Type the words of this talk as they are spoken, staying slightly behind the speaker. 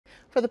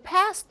For the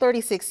past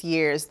 36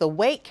 years, the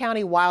Wake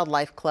County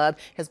Wildlife Club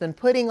has been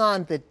putting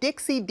on the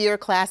Dixie Deer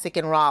Classic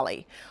in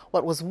Raleigh.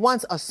 What was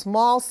once a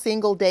small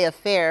single-day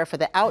affair for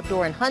the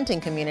outdoor and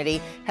hunting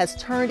community has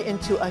turned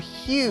into a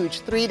huge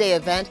three-day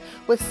event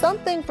with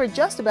something for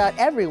just about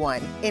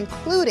everyone,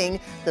 including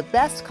the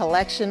best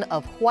collection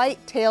of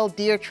white-tailed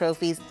deer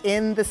trophies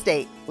in the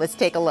state. Let's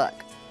take a look.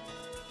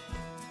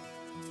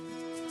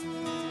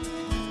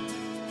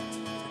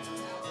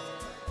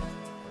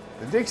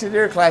 The Dixie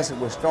Deer Classic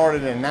was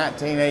started in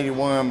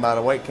 1981 by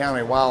the Wake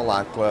County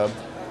Wildlife Club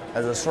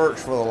as a search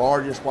for the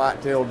largest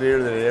white-tailed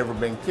deer that had ever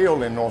been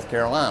killed in North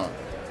Carolina.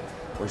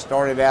 We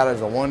started out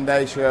as a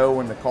one-day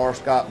show in the Carr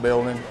Scott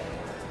building,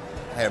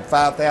 had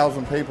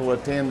 5,000 people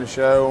attend the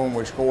show, and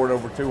we scored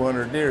over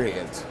 200 deer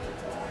heads.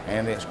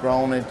 And it's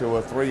grown into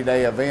a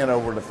three-day event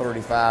over the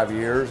 35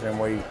 years, and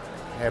we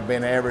have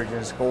been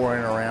averaging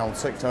scoring around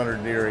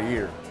 600 deer a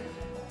year.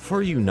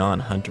 For you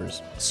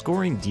non-hunters,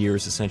 scoring deer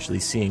is essentially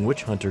seeing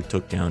which hunter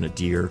took down a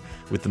deer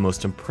with the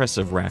most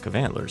impressive rack of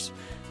antlers,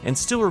 and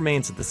still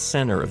remains at the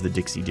center of the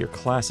Dixie Deer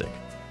Classic.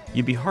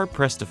 You'd be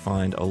hard-pressed to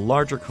find a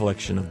larger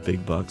collection of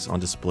big bucks on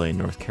display in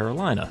North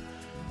Carolina.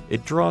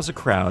 It draws a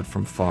crowd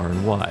from far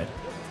and wide.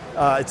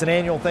 It's an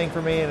annual thing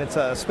for me, and it's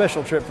a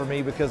special trip for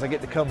me because I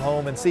get to come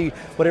home and see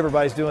what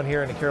everybody's doing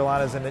here in the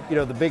Carolinas, and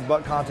the big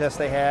buck contests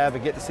they have,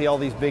 and get to see all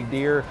these big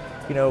deer.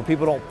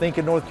 People don't think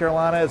of North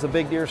Carolina as a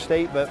big deer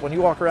state, but when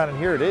you walk around in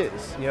here, it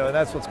is. And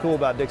that's what's cool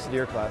about Dixie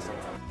Deer Classic.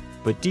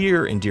 But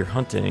deer and deer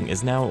hunting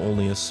is now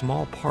only a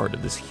small part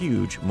of this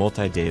huge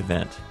multi-day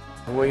event.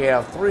 We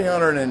have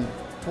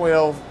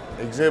 312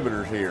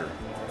 exhibitors here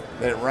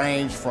that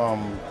range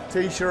from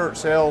t-shirt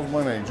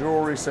salesmen and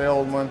jewelry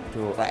salesmen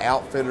to the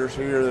outfitters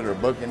here that are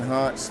booking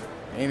hunts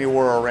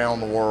anywhere around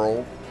the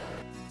world.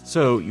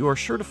 So you are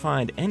sure to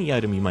find any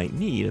item you might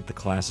need at the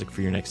Classic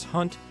for your next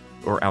hunt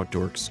or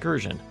outdoor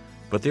excursion.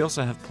 But they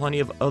also have plenty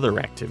of other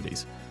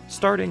activities,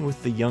 starting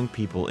with the young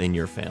people in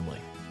your family.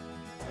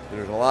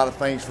 There's a lot of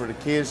things for the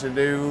kids to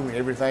do,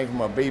 everything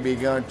from a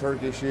BB gun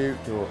turkey shoot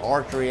to an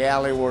archery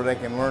alley where they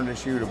can learn to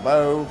shoot a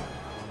bow,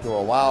 to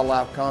a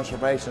wildlife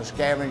conservation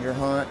scavenger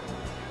hunt.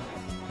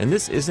 And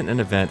this isn't an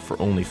event for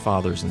only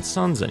fathers and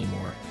sons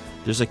anymore.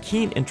 There's a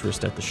keen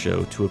interest at the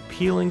show to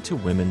appealing to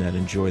women that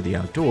enjoy the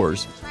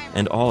outdoors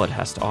and all it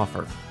has to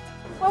offer.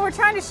 Well, we're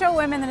trying to show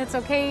women that it's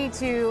okay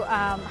to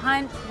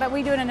hunt, but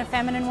we do it in a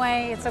feminine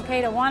way. It's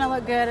okay to want to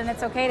look good, and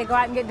it's okay to go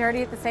out and get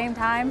dirty at the same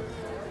time.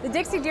 The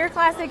Dixie Deer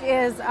Classic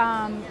is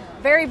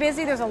very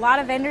busy. There's a lot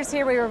of vendors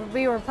here.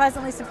 We were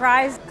pleasantly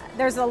surprised.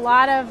 There's a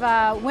lot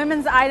of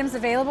women's items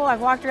available.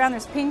 I've walked around,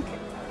 there's pink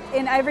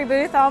in every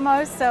booth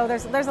almost, so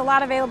there's a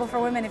lot available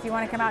for women if you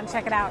want to come out and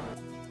check it out.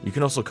 You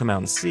can also come out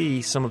and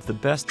see some of the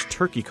best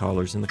turkey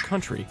callers in the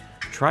country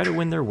try to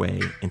win their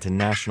way into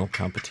national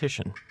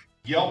competition.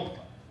 Yelp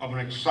of an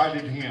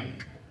excited hen.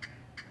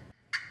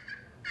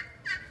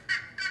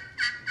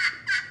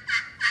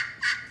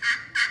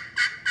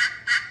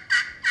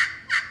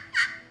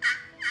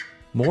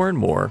 More and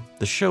more,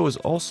 the show has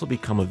also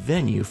become a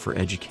venue for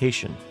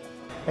education.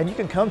 And you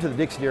can come to the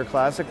Dixie Deer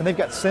Classic, and they've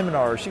got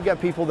seminars. You've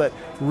got people that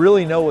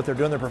really know what they're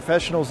doing. They're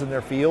professionals in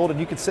their field, and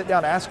you can sit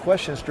down and ask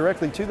questions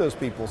directly to those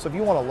people. So if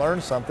you want to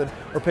learn something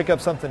or pick up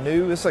something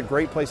new, this is a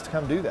great place to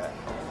come do that.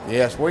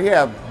 Yes, we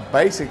have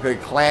basically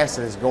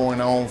classes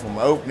going on from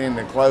opening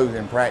to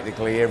closing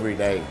practically every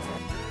day.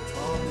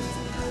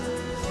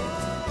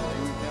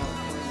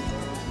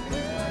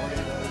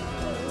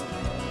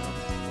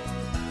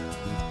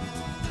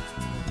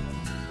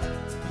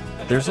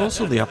 There's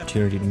also the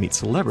opportunity to meet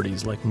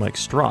celebrities like Mike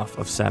Stroff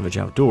of Savage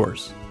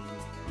Outdoors,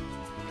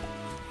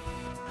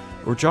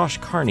 or Josh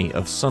Carney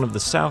of Son of the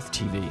South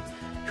TV,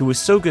 who was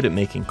so good at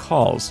making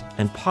calls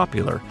and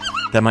popular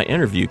that my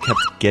interview kept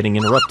getting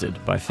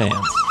interrupted by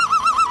fans.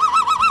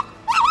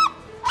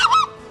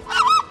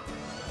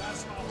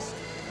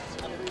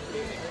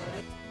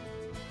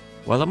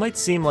 While it might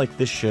seem like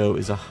this show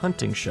is a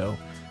hunting show,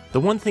 the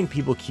one thing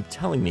people keep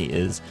telling me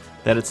is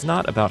that it's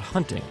not about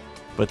hunting,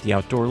 but the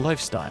outdoor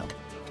lifestyle.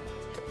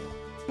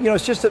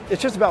 It's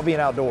just about being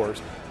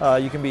outdoors.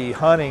 You can be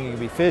hunting, you can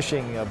be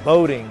fishing,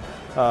 boating,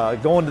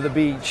 going to the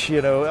beach,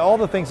 all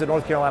the things that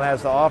North Carolina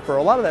has to offer.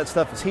 A lot of that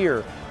stuff is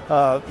here.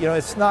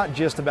 It's not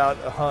just about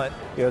a hunt,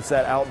 it's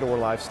that outdoor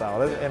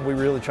lifestyle, and we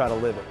really try to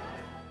live it.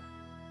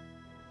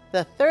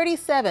 The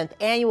 37th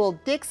annual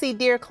Dixie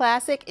Deer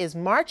Classic is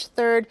March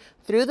 3rd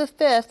through the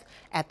 5th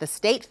at the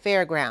State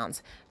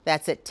Fairgrounds.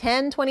 That's at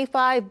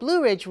 1025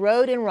 Blue Ridge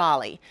Road in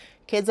Raleigh.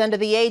 Kids under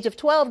the age of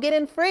 12 get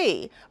in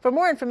free. For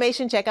more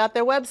information, check out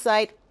their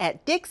website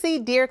at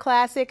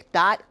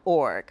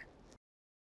dixiedeerclassic.org.